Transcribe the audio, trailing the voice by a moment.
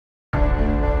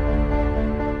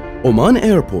Oman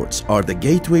airports are the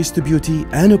gateways to beauty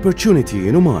and opportunity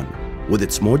in Oman. With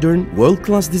its modern,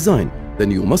 world-class design, the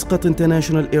new Muscat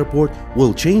International Airport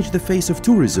will change the face of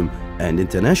tourism and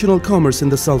international commerce in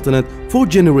the Sultanate for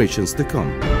generations to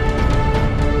come.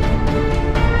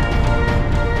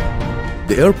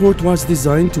 The airport was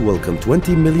designed to welcome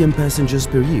 20 million passengers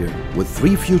per year, with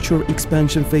 3 future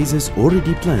expansion phases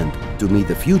already planned to meet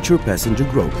the future passenger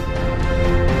growth.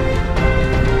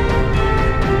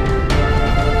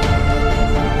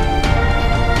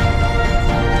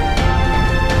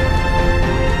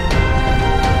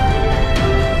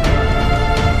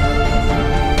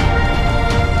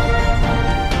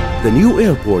 The new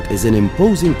airport is an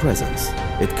imposing presence.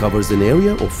 It covers an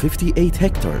area of 58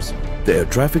 hectares. The air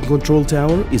traffic control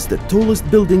tower is the tallest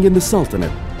building in the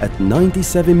Sultanate at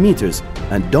 97 meters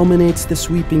and dominates the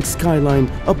sweeping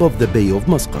skyline above the Bay of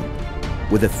Muscat,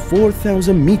 with a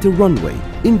 4,000-meter runway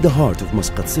in the heart of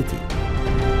Muscat city.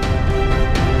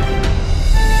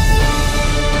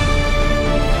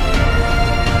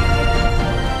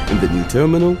 In the new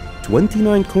terminal,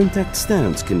 29 contact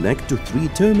stands connect to 3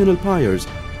 terminal piers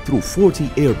through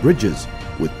 40 air bridges,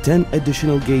 with 10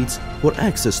 additional gates for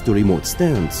access to remote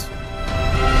stands.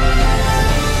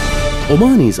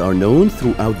 Omanis are known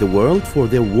throughout the world for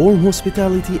their warm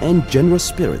hospitality and generous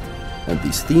spirit, and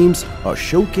these themes are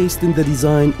showcased in the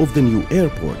design of the new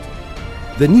airport.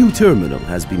 The new terminal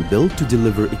has been built to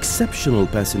deliver exceptional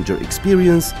passenger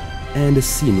experience and a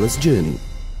seamless journey.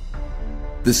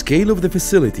 The scale of the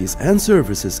facilities and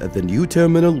services at the new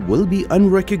terminal will be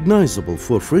unrecognizable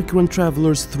for frequent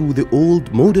travelers through the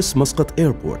old modest Muscat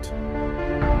Airport.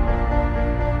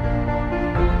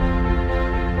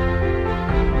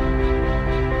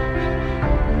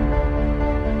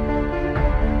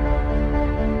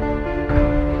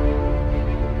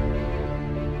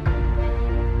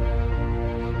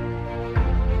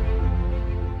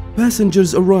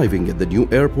 Passengers arriving at the new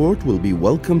airport will be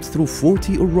welcomed through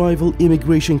 40 arrival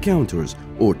immigration counters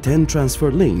or 10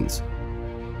 transfer lanes.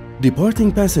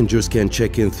 Departing passengers can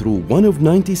check in through one of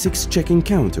 96 check-in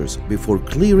counters before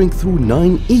clearing through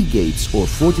 9 E-gates or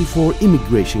 44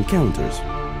 immigration counters.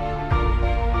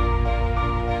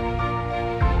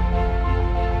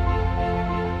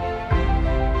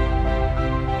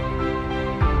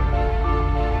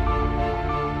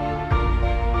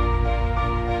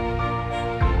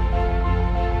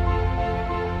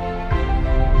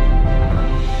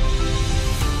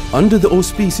 Under the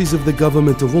auspices of the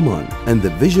Government of Oman and the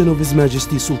vision of His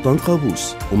Majesty Sultan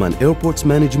Qaboos, Oman Airports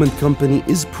Management Company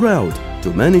is proud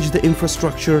to manage the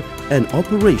infrastructure and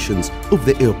operations of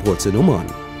the airports in Oman.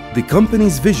 The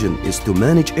company's vision is to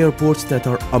manage airports that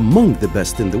are among the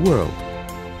best in the world.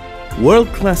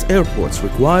 World-class airports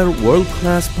require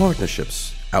world-class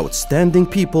partnerships, outstanding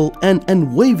people, and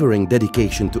unwavering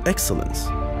dedication to excellence.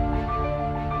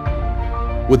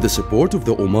 With the support of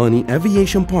the Omani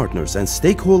aviation partners and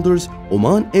stakeholders,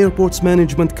 Oman Airports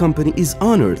Management Company is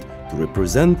honored to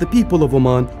represent the people of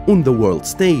Oman on the world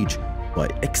stage by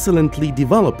excellently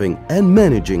developing and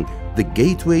managing the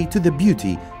gateway to the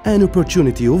beauty and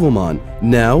opportunity of Oman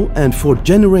now and for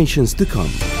generations to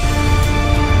come.